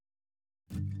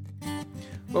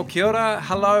Well, kia ora,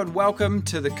 hello and welcome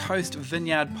to the Coast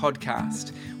Vineyard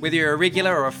podcast. Whether you're a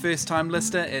regular or a first-time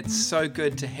listener, it's so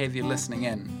good to have you listening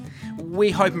in.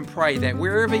 We hope and pray that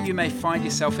wherever you may find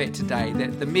yourself at today,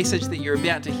 that the message that you're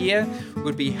about to hear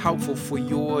would be helpful for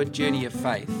your journey of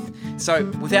faith. So,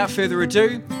 without further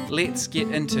ado, let's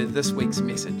get into this week's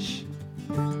message.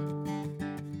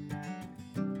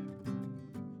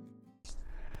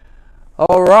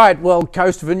 All right, well,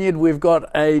 Coast Vineyard, we've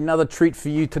got another treat for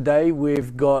you today.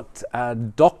 We've got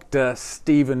Dr.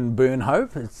 Stephen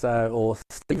Burnhope, or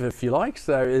Steve if you like,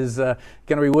 is going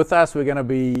to be with us. We're going to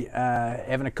be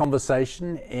having a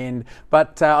conversation,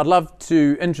 but I'd love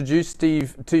to introduce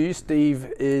Steve to you.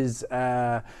 Steve is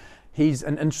he's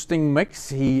an interesting mix.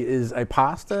 He is a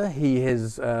pastor. He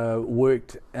has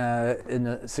worked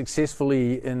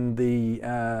successfully in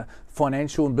the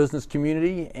financial and business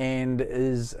community, and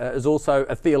is also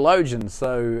a theologian.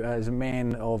 So is a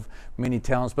man of many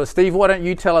talents. But Steve, why don't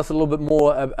you tell us a little bit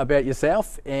more about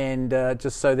yourself, and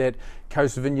just so that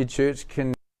Coast Vineyard Church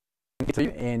can.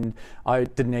 And I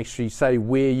didn't actually say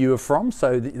where you are from,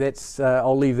 so that's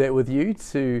I'll leave that with you.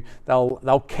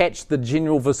 They'll catch the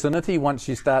general vicinity once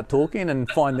you start talking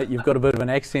and find that you've got a bit of an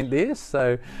accent there.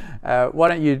 So why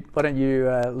don't you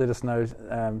let us know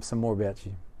some more about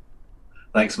you?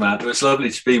 Thanks, Matt. It's lovely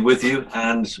to be with you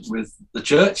and with the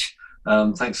church.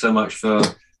 Thanks so much for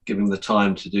giving the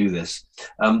time to do this.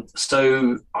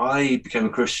 So I became a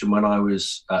Christian when I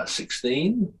was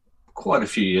 16, quite a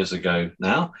few years ago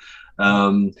now.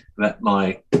 Met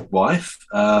my wife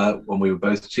when we were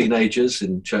both teenagers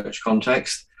in church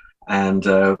context, and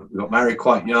we got married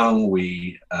quite young.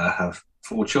 We have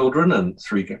 4 children and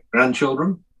 3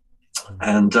 grandchildren,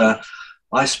 and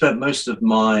I spent most of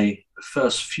my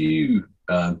first few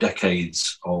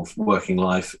decades of working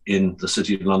life in the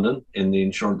City of London in the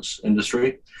insurance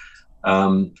industry,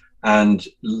 and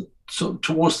so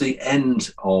towards the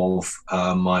end of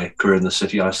my career in the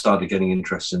city, I started getting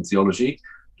interested in theology,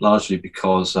 largely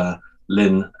because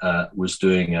Lynn was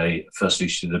doing firstly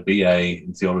she did a BA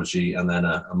in theology and then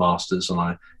a master's, and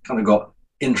I kind of got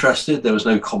interested. There was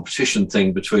no competition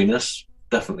thing between us,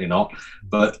 definitely not,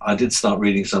 but I did start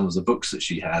reading some of the books that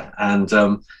she had, and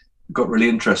got really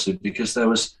interested because there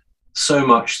was so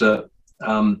much that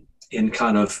in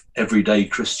kind of everyday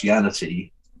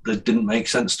Christianity that didn't make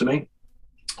sense to me.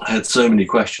 I had so many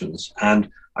questions, and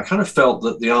I kind of felt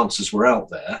that the answers were out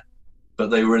there,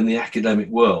 but they were in the academic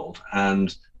world,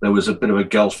 and there was a bit of a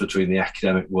gulf between the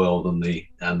academic world and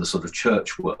the sort of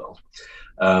church world,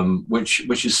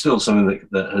 which is still something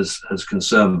that has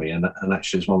concerned me, and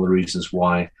actually is one of the reasons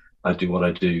why I do what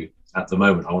I do at the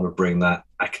moment. I want to bring that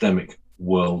academic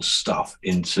world stuff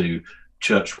into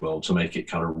church world to make it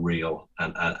kind of real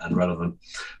and relevant.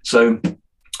 So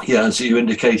yeah, as you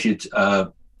indicated,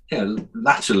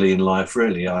 latterly in life,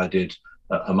 really, I did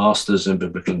a master's in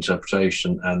biblical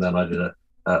interpretation, and then I did a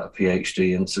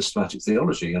PhD in systematic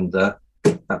theology, and that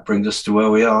brings us to where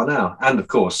we are now. And of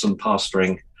course, some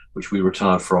pastoring, which we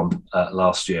retired from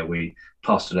last year. We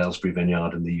pastored Aylesbury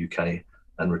Vineyard in the UK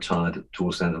and retired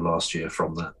towards the end of last year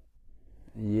from that.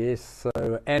 Yes.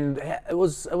 So, and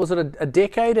was it a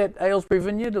decade at Aylesbury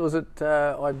Vineyard? Or was it?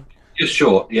 Just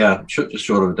short, yeah, just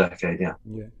short of a decade, yeah.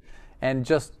 Yeah. And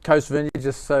just Coast Vineyard,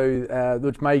 just so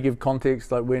which may give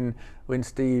context, like when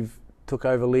Steve took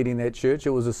over leading that church,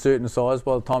 it was a certain size.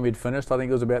 By the time he'd finished, I think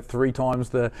it was about 3 times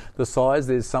the size.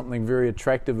 There's something very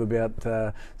attractive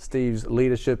about Steve's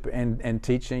leadership and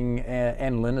teaching,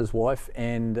 and Lynn, his wife,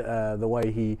 and the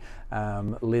way he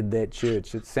led that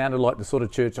church. It sounded like the sort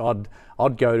of church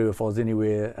I'd go to if I was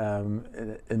anywhere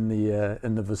in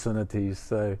the vicinities.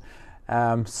 So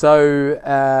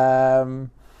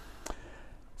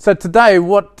today,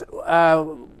 what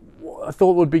I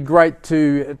thought would be great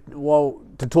to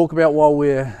talk about while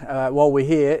we're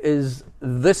here is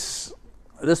this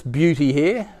beauty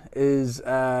here is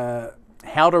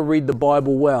How to Read the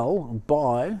Bible Well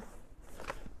by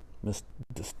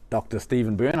Dr.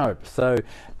 Stephen Burnhope. So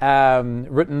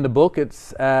written the book.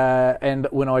 It's and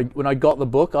when I got the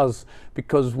book,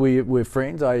 because we're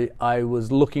friends, I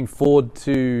was looking forward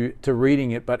to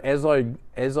reading it. But as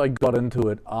I got into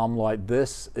it, I'm like,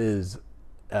 this is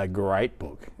a great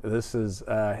book. This is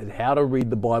How to Read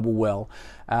the Bible Well.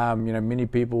 Many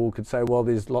people could say, well,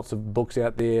 there's lots of books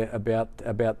out there about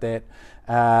that.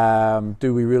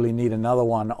 Do we really need another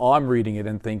one? I'm reading it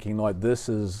and thinking, like, this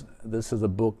is a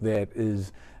book that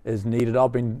is needed.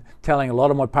 I've been telling a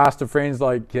lot of my pastor friends,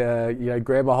 like,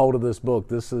 grab a hold of this book.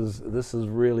 This is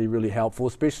really, really helpful,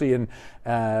 especially in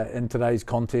today's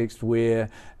context where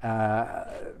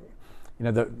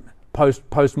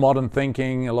postmodern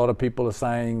thinking. A lot of people are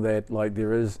saying that like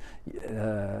there is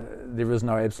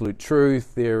no absolute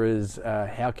truth. There is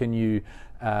how can you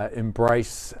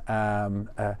embrace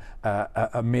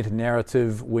a meta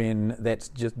narrative when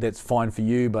that's fine for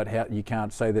you, but how you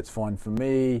can't say that's fine for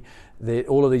me.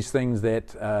 All of these things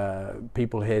that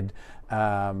people had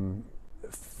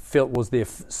felt was their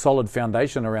solid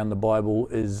foundation around the Bible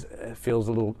feels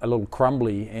a little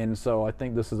crumbly, and so I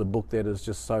think this is a book that is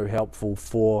just so helpful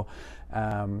for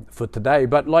today.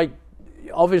 But like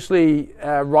obviously,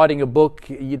 writing a book,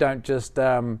 you don't just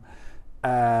turn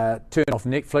off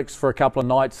Netflix for a couple of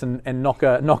nights and knock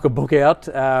a book out.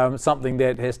 Something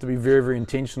that has to be very, very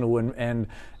intentional and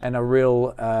a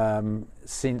real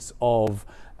sense of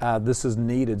this is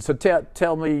needed. So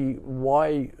tell me why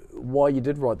you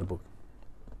did write the book.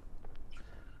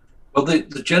 Well,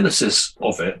 the genesis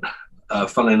of it,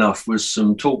 funnily enough, was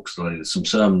some talks that I did, some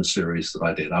sermon series that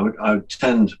I did. I would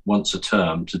tend once a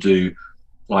term to do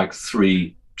like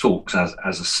 3 talks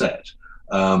as a set.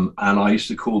 And I used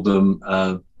to call them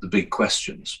the big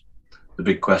questions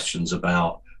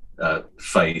about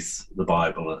faith, the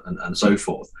Bible, and so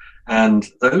forth. And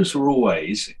those were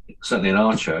always, certainly in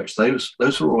our church, those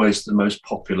were always the most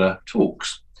popular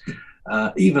talks.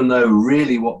 Even though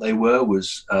really what they were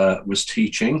was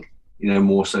teaching,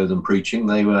 more so than preaching.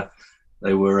 They were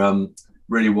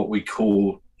really what we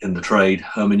call in the trade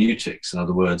hermeneutics. In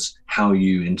other words, how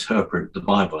you interpret the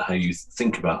Bible, how you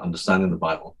think about understanding the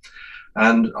Bible.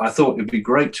 And I thought it'd be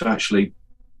great to actually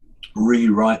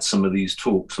rewrite some of these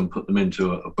talks and put them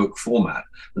into a book format.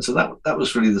 And so that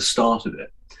was really the start of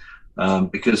it.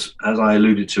 Because as I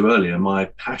alluded to earlier, my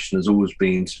passion has always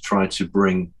been to try to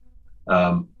bring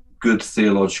good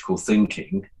theological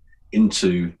thinking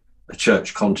into a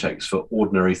church context for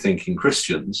ordinary thinking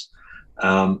Christians,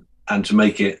 and to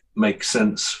make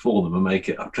sense for them and make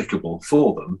it applicable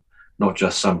for them, not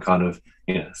just some kind of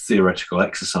theoretical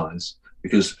exercise.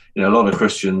 Because a lot of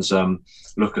Christians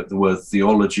look at the word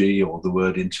theology or the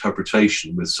word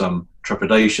interpretation with some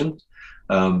trepidation,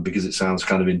 because it sounds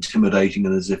kind of intimidating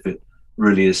and as if it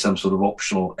really is some sort of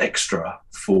optional extra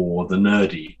for the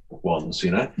nerdy ones,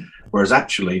 whereas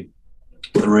actually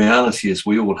the reality is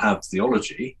we all have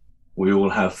theology, we all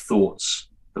have thoughts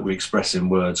that we express in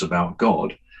words about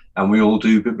God, and we all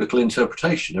do biblical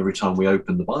interpretation. Every time we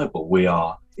open the Bible, we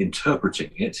are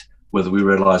interpreting it, whether we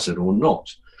realize it or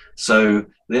not. So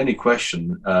the only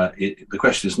question, the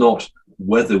question is not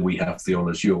whether we have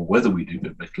theology or whether we do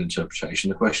biblical interpretation.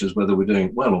 The question is whether we're doing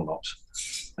it well or not.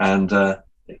 And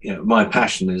my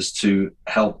passion is to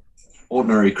help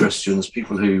ordinary Christians,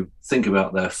 people who think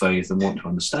about their faith and want to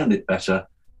understand it better,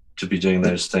 to be doing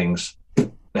those things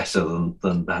better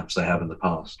than perhaps they have in the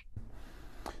past.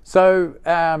 So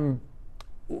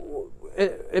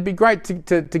it'd be great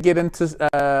to get into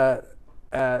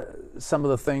some of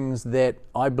the things that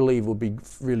I believe would be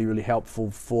really, really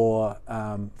helpful for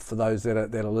those that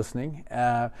are listening.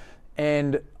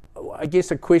 And I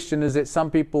guess a question is that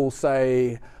some people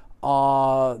say,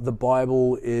 the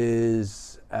Bible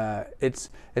is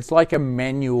it's like a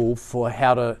manual for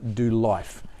how to do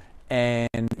life,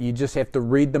 and you just have to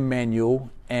read the manual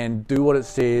and do what it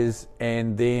says,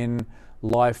 and then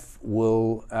life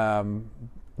will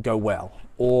go well.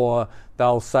 Or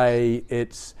they'll say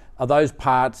those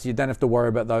parts, you don't have to worry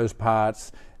about those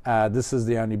parts. This is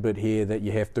the only bit here that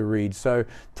you have to read. So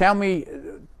tell me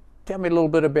a little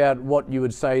bit about what you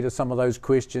would say to some of those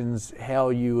questions, how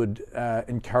you would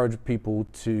encourage people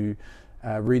to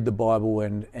read the Bible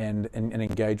and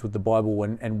engage with the Bible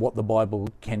and what the Bible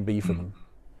can be for them.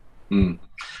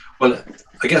 Well,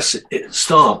 I guess it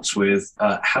starts with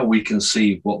how we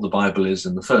conceive what the Bible is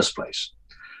in the first place.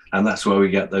 And that's where we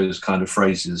get those kind of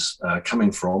phrases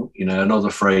coming from. Another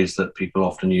phrase that people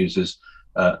often use is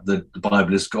the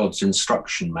Bible is God's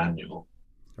instruction manual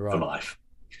for life.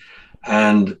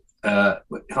 And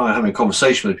if I'm having a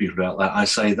conversation with people about that, I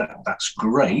say that's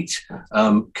great.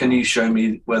 Can you show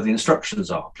me where the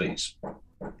instructions are, please?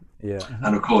 Yeah.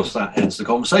 And of course that ends the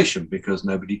conversation because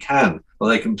nobody can.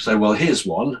 Well, they can say, well, here's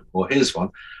one or here's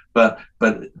one, but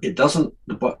it doesn't.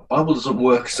 The Bible doesn't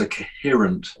work as a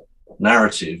coherent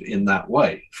narrative in that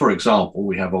way. For example,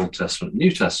 we have Old Testament,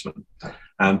 New Testament,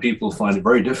 and people find it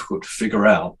very difficult to figure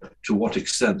out to what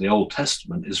extent the Old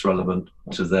Testament is relevant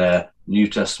to their New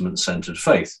Testament centered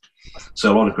faith.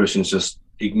 So a lot of Christians just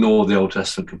ignore the Old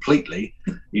Testament completely,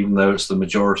 even though it's the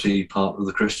majority part of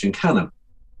the Christian canon.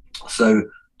 So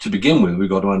to begin with, we've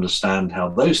got to understand how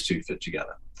those two fit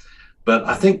together. But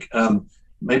I think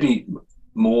maybe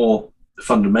more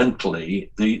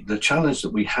fundamentally, the challenge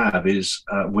that we have is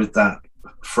with that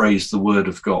phrase, the Word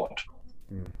of God.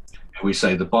 we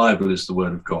say the Bible is the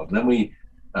Word of God. And then we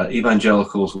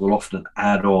evangelicals will often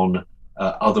add on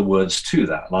other words to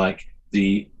that, like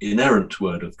the inerrant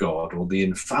Word of God, or the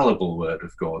infallible Word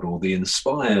of God, or the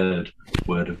inspired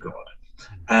Word of God.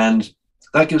 And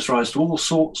that gives rise to all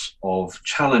sorts of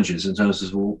challenges in terms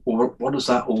of, well, what does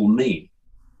that all mean?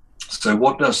 So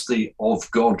what does the of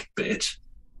God bit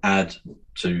add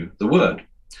to the word?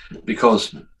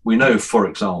 Because we know, for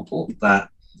example, that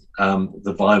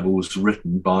the Bible was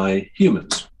written by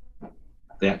humans.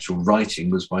 The actual writing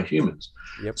was by humans.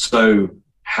 Yep. So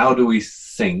how do we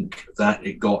think that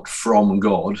it got from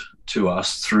God to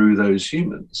us through those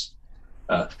humans?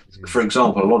 For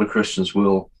example, a lot of Christians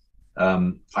will,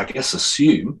 I guess,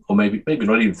 assume, or maybe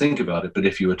not even think about it, but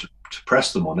if you were to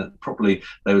press them on it, probably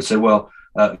they would say, well,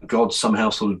 God somehow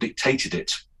sort of dictated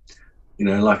it,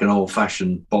 like an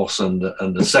old-fashioned boss and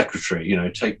a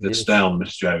secretary, take this down,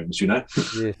 Miss Jones,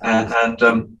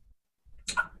 and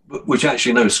which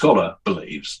actually no scholar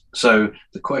believes. So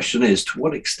the question is, to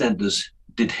what extent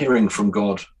did hearing from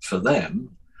God for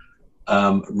them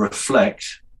reflect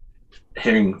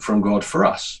hearing from God for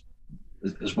us?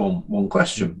 Is one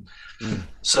question. Mm.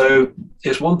 So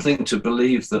it's one thing to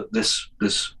believe that this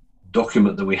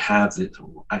document that we have, that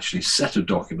actually set of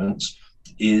documents,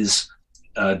 is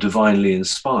divinely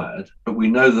inspired, but we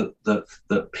know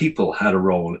that people had a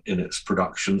role in its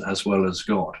production as well as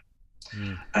God.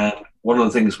 Mm. And one of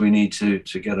the things we need to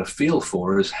get a feel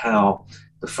for is how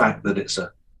the fact that it's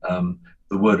the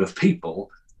word of people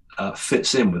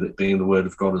fits in with it being the word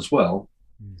of God as well,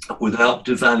 without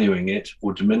devaluing it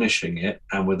or diminishing it,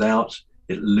 and without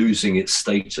it losing its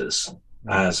status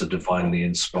as a divinely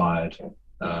inspired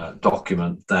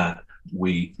document that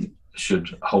we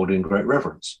should hold in great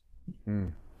reverence.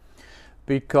 Mm.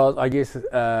 Because I guess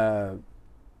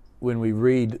when we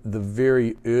read the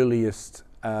very earliest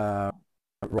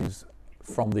writings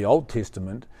from the Old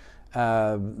Testament,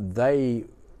 in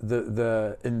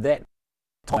that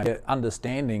time, their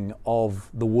understanding of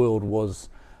the world was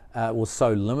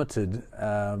so limited.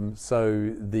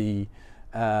 So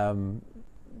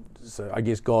I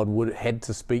guess God had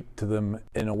to speak to them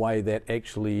in a way that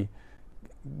actually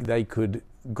they could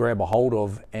grab a hold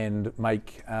of and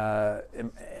make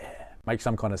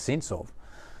some kind of sense of.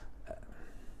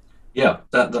 Yeah,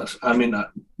 that's. I mean,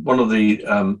 one of the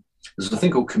there's a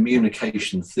thing called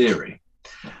communication theory,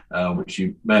 which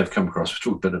you may have come across.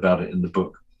 We talk a bit about it in the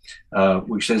book,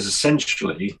 which says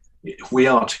essentially, if we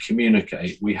are to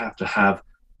communicate, we have to have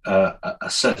a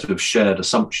set of shared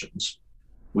assumptions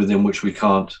within which we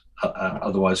can't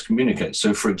otherwise communicate.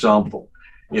 So, for example,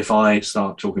 if I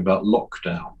start talking about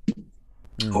lockdown,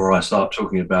 or I start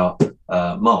talking about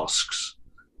masks,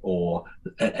 or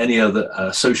any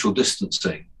other social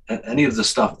distancing, any of the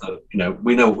stuff that,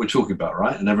 we know what we're talking about,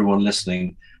 right? And everyone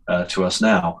listening to us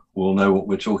now will know what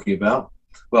we're talking about.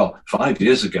 Well, 5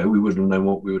 years ago, we wouldn't know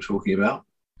what we were talking about.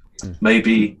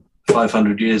 Maybe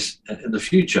 500 years in the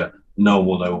future, no one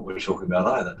will know what we're talking about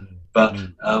either. But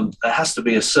there has to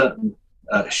be a certain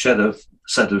set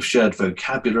of shared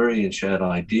vocabulary and shared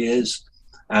ideas.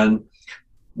 And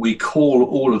we call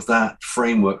all of that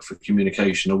framework for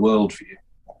communication a worldview.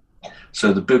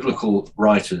 So the biblical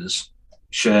writers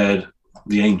shared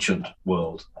the ancient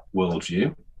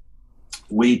worldview.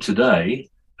 We today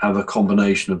have a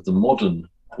combination of the modern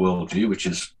worldview, which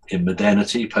is in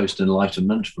modernity,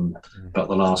 post-enlightenment, from about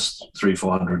the last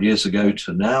 300-400 years ago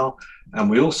to now. And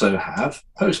we also have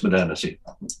post-modernity.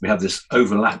 We have this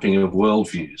overlapping of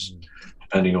worldviews,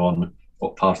 depending on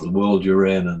what part of the world you're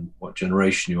in and what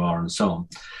generation you are and so on.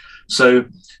 So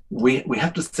we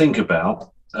have to think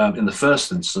about, in the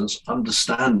first instance,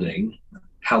 understanding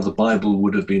how the Bible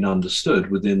would have been understood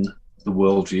within the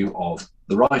worldview of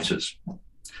the writers.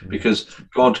 Because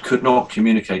God could not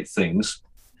communicate things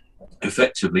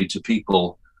effectively to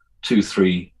people 2,000,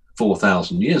 3,000,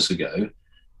 4,000 years ago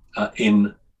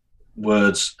in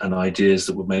words and ideas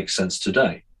that would make sense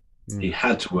today. He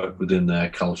had to work within their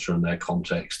culture and their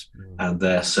context and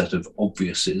their set of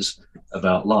obviouses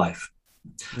about life.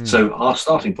 So our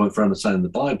starting point for understanding the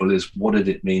Bible is, what did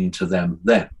it mean to them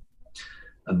then?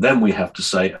 And then we have to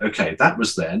say, okay, that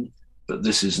was then, but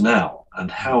this is now. And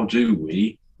how do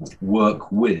we work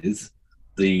with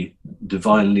the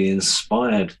divinely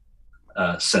inspired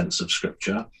sense of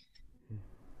Scripture,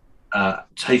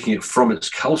 taking it from its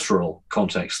cultural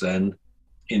context then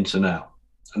into now?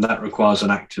 And that requires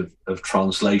an act of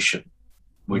translation,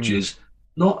 which is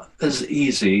not as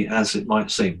easy as it might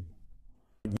seem.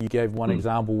 You gave one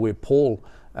example where Paul,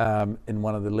 in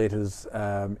one of the letters,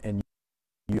 and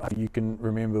you can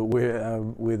remember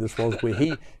where this was,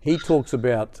 where he talks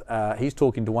about he's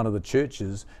talking to one of the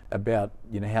churches about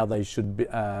how they should be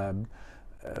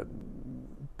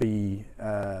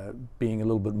being a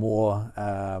little bit more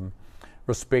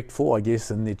respectful, I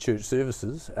guess, in their church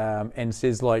services, and it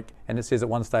says at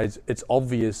one stage it's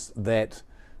obvious that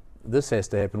this has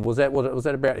to happen. Was that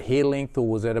about hair length, or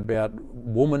was that about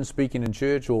women speaking in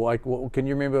church, or can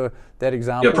you remember that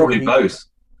example? Yeah, probably both.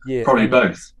 Yeah, probably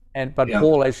both. But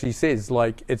Paul actually says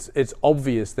it's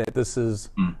obvious that this is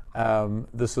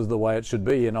the way it should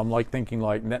be, and I'm thinking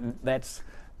that's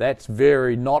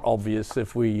very not obvious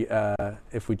if we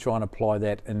try and apply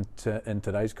that in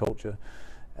today's culture.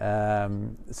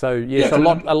 So a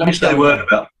lot. Let me say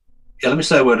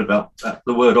a word about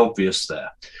the word obvious there.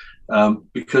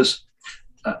 Because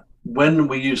when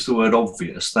we use the word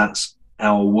obvious, that's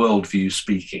our worldview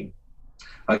speaking.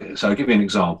 So I'll give you an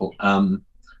example.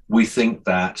 We think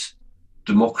that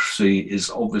democracy is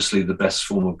obviously the best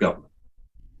form of government.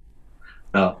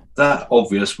 Now, that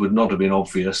obvious would not have been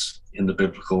obvious in the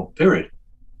biblical period.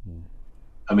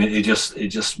 I mean, it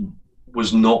just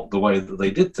was not the way that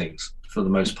they did things for the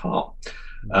most part.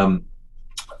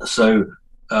 So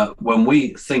when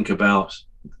we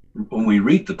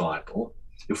read the Bible,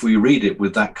 if we read it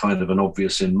with that kind of an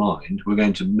obvious in mind, we're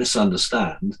going to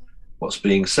misunderstand what's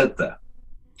being said there.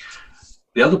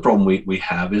 The other problem we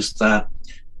have is that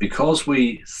because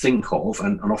we think of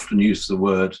and often use the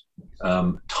word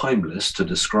timeless to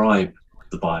describe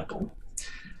the Bible,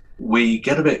 we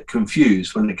get a bit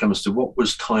confused when it comes to what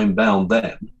was time bound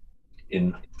then.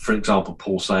 For example,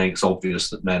 Paul saying it's obvious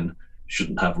that men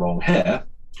shouldn't have long hair,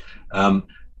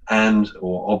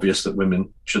 or obvious that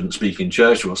women shouldn't speak in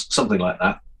church, or something like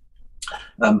that.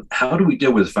 How do we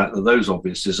deal with the fact that those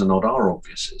obviouses are not our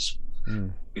obviouses?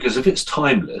 Because if it's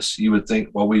timeless, you would think,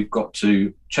 well, we've got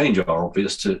to change our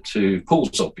obvious to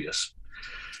Paul's obvious.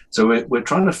 So we're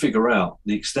trying to figure out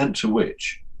the extent to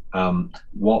which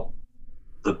what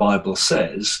the Bible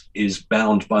says is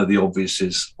bound by the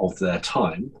obviouses of their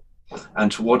time,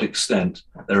 and to what extent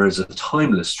there is a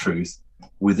timeless truth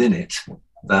within it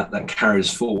that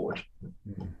carries forward.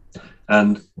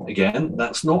 And again,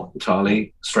 that's not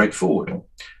entirely straightforward.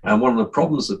 And one of the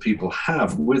problems that people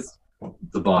have with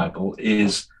the Bible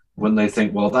is when they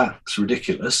think, well, that's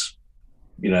ridiculous,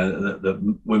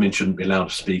 that women shouldn't be allowed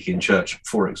to speak in church,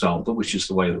 for example, which is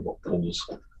the way that what Paul's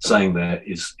saying there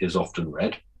is often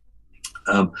read.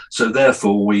 So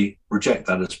therefore we reject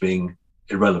that as being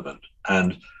irrelevant.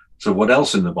 And so what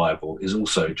else in the Bible is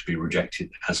also to be rejected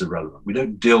as irrelevant? We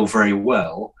don't deal very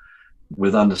well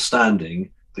with understanding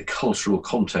the cultural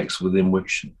context within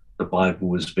which the Bible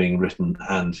was being written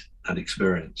and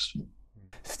experienced.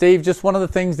 Steve, just one of the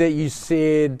things that you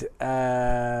said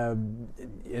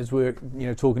as we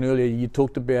were talking earlier, you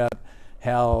talked about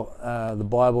how the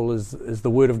Bible is the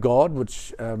Word of God,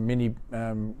 which many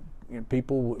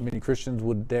many Christians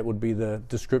would be the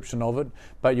description of it.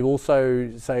 But you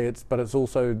also say it's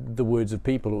also the words of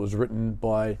people. It was written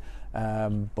by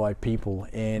people,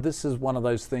 and this is one of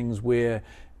those things where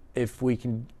if we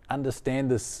can understand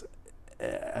this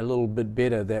a little bit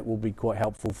better, that will be quite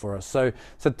helpful for us. So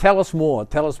tell us more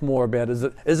about, is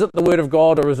it the Word of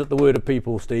God or is it the word of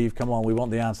people, Steve? Come on, we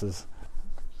want the answers.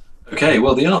 Okay,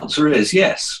 well, the answer is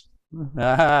yes. The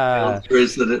answer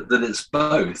is that it's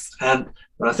both. And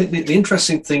I think the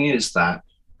interesting thing is that,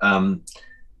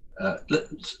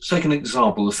 let's take an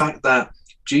example, the fact that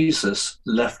Jesus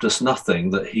left us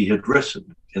nothing that he had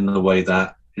written in the way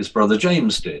that his brother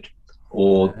James did,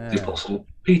 or the Apostle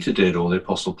Peter did, or the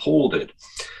Apostle Paul did.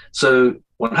 So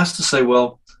one has to say,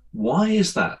 well, why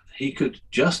is that? He could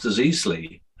just as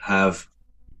easily have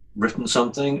written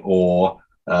something, or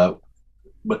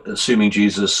assuming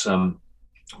Jesus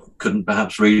couldn't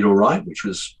perhaps read or write, which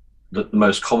was the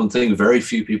most common thing. Very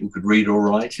few people could read or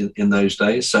write in those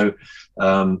days. So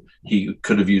he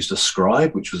could have used a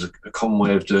scribe, which was a common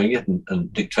way of doing it,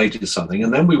 and dictated something.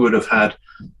 And then we would have had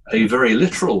a very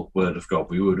literal word of God.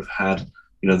 We would have had,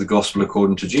 the gospel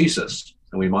according to Jesus,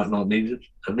 and we might not have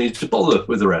needed to bother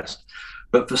with the rest.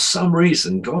 But for some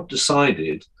reason, God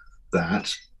decided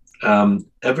that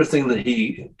everything that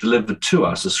he delivered to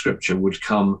us as scripture would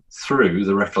come through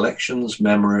the recollections,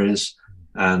 memories,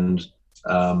 and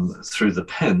through the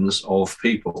pens of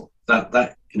people.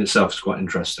 That in itself is quite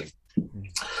interesting.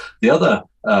 The other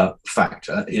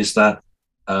factor is that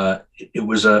it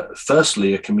was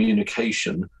firstly a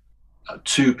communication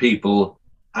to people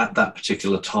at that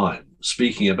particular time,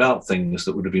 speaking about things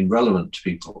that would have been relevant to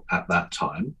people at that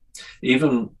time,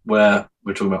 even where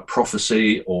we're talking about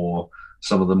prophecy or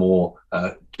some of the more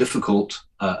difficult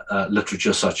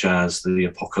literature, such as the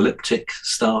apocalyptic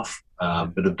stuff,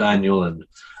 bit of Daniel and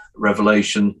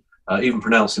Revelation. Even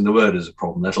pronouncing the word is a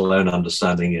problem, let alone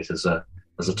understanding it as a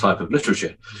type of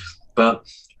literature. But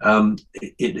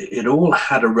it all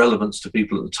had a relevance to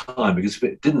people at the time, because if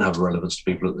it didn't have a relevance to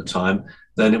people at the time,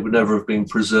 then it would never have been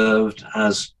preserved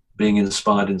as being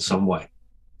inspired in some way.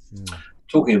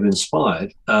 Talking of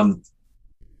inspired,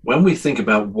 when we think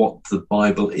about what the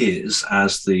Bible is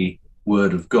as the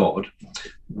Word of God,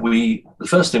 the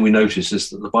first thing we notice is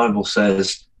that the Bible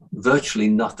says virtually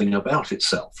nothing about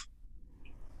itself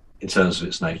in terms of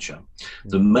its nature.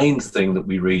 The main thing that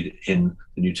we read in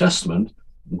the New Testament,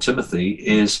 in Timothy,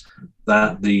 is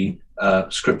that the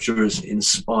Scripture is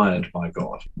inspired by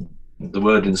God. The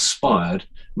word inspired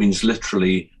means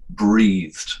literally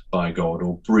breathed by God,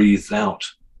 or breathed out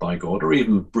by God, or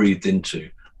even breathed into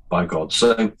by God.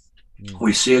 So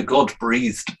we see a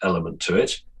God-breathed element to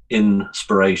it,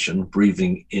 inspiration,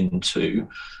 breathing into,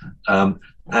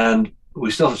 and we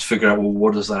still have to figure out, well,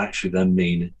 what does that actually then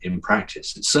mean in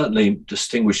practice? It certainly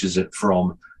distinguishes it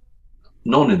from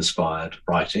non-inspired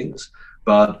writings,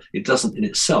 but it doesn't in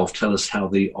itself tell us how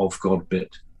the of God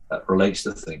bit relates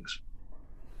to things.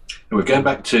 And we're going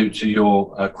back to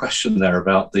your question there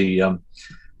about the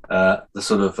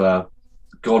sort of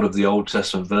God of the Old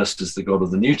Testament versus the God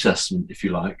of the New Testament, if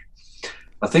you like.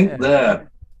 I think there,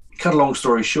 cut a long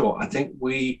story short, I think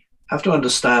we have to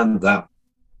understand that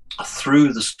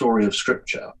through the story of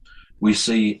Scripture, we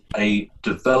see a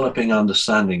developing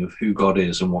understanding of who God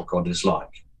is and what God is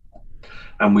like.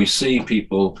 And we see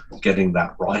people getting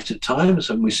that right at times,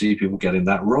 and we see people getting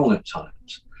that wrong at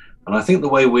times. And I think the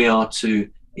way we are to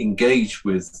engage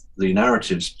with the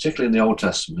narratives, particularly in the Old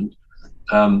Testament,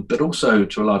 but also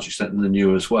to a large extent in the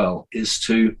New as well, is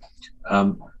to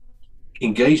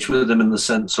engage with them in the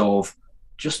sense of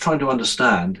just trying to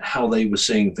understand how they were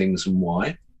seeing things and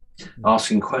why,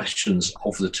 asking questions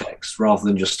of the text rather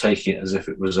than just taking it as if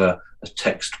it was a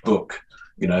textbook,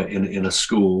 in a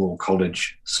school or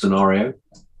college scenario,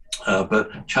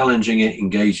 but challenging it,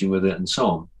 engaging with it, and so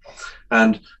on.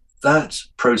 And that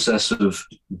process of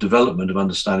development of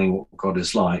understanding what God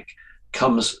is like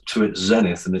comes to its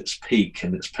zenith and its peak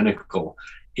and its pinnacle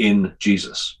in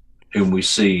Jesus, whom we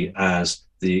see as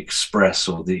the express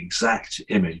or the exact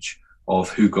image of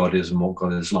who God is and what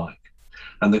God is like.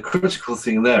 And the critical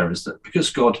thing there is that because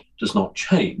God does not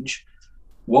change,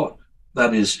 what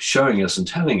that is showing us and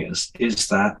telling us is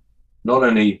that not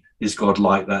only is God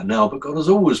like that now, but God has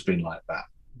always been like that.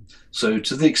 So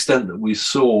to the extent that we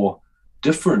saw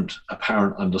different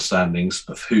apparent understandings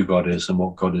of who God is and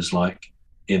what God is like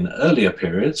in earlier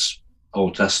periods,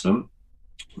 Old Testament,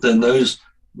 then those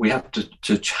we have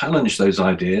to challenge those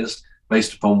ideas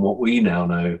based upon what we now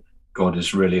know God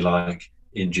is really like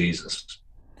in Jesus.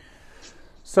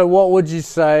 So what would you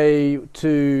say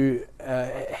to,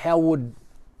 how would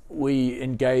we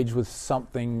engage with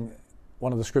something,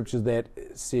 one of the scriptures that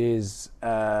says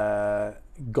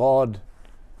God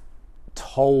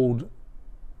told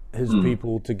his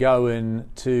people to go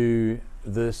into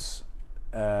this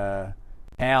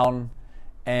town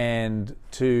and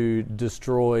to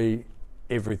destroy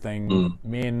everything,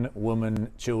 men,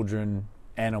 women, children,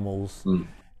 animals.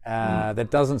 That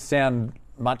doesn't sound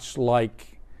much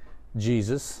like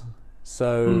Jesus.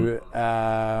 So,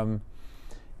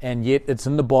 and yet it's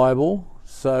in the Bible.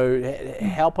 So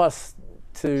help us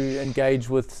to engage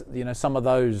with, some of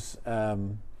those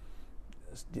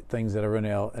things that are in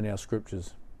our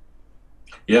scriptures.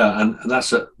 Yeah, and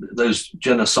that's those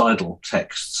genocidal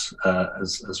texts,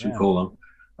 as we call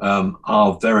them,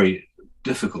 are very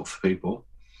difficult for people,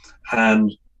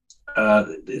 and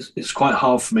it's quite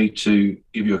hard for me to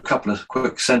give you a couple of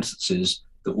quick sentences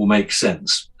that will make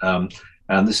sense.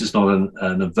 And this is not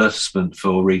an advertisement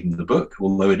for reading the book,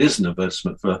 although it is an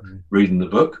advertisement for reading the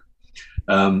book,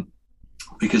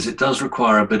 because it does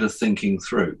require a bit of thinking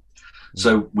through.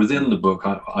 So within the book,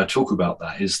 I talk about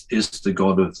that. Is the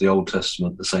God of the Old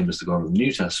Testament the same as the God of the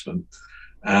New Testament?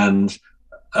 And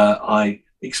I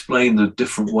explain the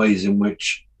different ways in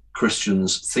which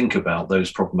Christians think about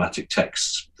those problematic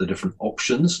texts, the different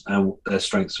options and their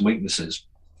strengths and weaknesses.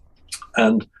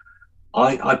 And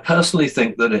I personally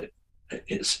think that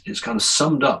it's kind of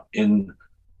summed up in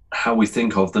how we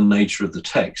think of the nature of the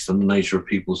text and the nature of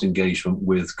people's engagement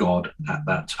with God at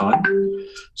that time.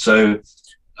 So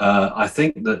I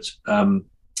think that,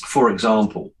 for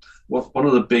example, one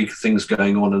of the big things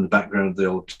going on in the background of the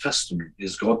Old Testament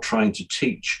is God trying to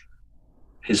teach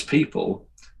his people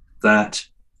that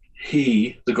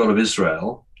he, the God of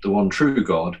Israel, the one true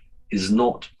God, is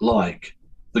not like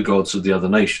the gods of the other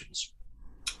nations,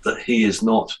 that he is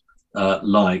not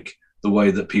like the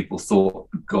way that people thought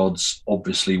gods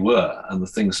obviously were, and the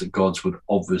things that gods would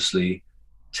obviously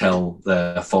tell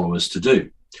their followers to do,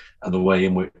 and the way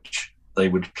in which they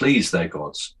would please their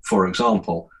gods. For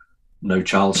example, no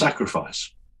child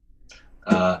sacrifice.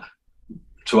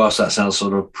 To us, that sounds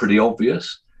sort of pretty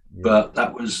obvious, but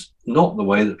that was not the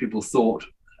way that people thought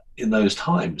in those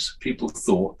times. People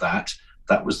thought that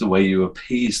that was the way you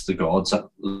appeased the gods. That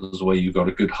was the way you got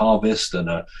a good harvest and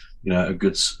a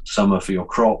good summer for your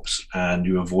crops, and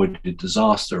you avoided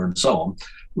disaster and so on,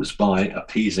 was by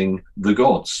appeasing the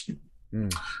gods.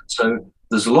 So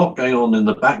there's a lot going on in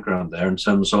the background there in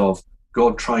terms of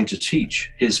God trying to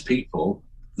teach his people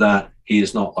that he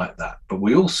is not like that. But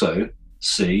we also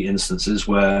see instances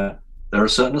where there are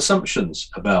certain assumptions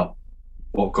about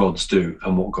what gods do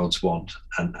and what gods want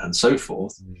and so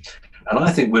forth. And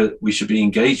I think we should be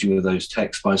engaging with those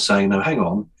texts by saying, no, hang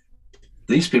on,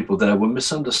 these people there were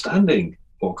misunderstanding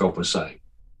what God was saying.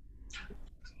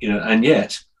 And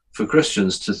yet for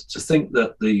Christians to think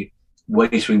that the way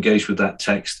to engage with that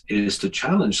text is to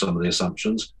challenge some of the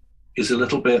assumptions is a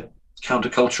little bit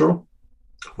countercultural.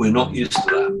 We're not used to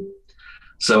that.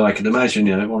 So I can imagine,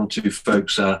 one or two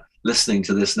folks listening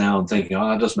to this now and thinking,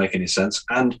 it doesn't make any sense.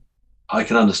 And I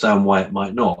can understand why it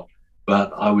might not.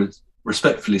 But I would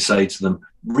respectfully say to them,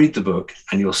 read the book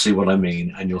and you'll see what I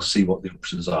mean, and you'll see what the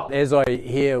options are. As I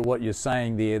hear what you're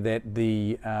saying there, that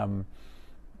the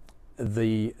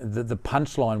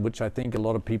punchline, which I think a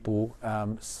lot of people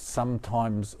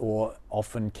sometimes or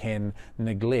often can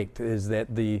neglect, is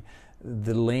that the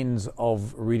lens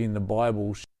of reading the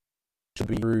Bible should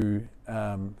be through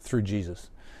Jesus,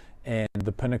 and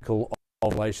the pinnacle of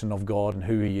revelation of God and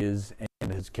who he is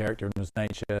and his character and his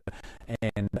nature,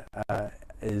 and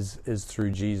is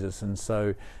through Jesus. And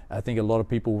so I think a lot of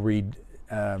people read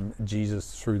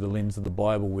Jesus through the lens of the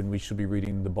Bible when we should be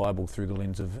reading the Bible through the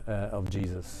lens of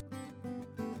Jesus.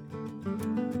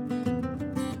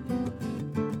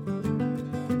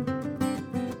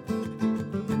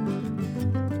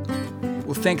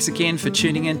 Well, thanks again for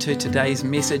tuning in to today's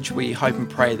message. We hope and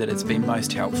pray that it's been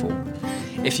most helpful.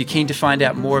 If you're keen to find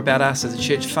out more about us as a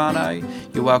church whānau,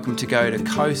 you're welcome to go to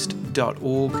coast.org.nz,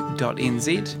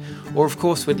 or of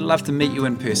course we'd love to meet you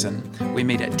in person. We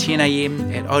meet at 10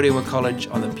 a.m. at Orewa College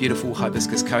on the beautiful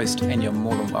Hibiscus Coast, and you're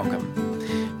more than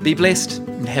welcome. Be blessed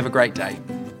and have a great day.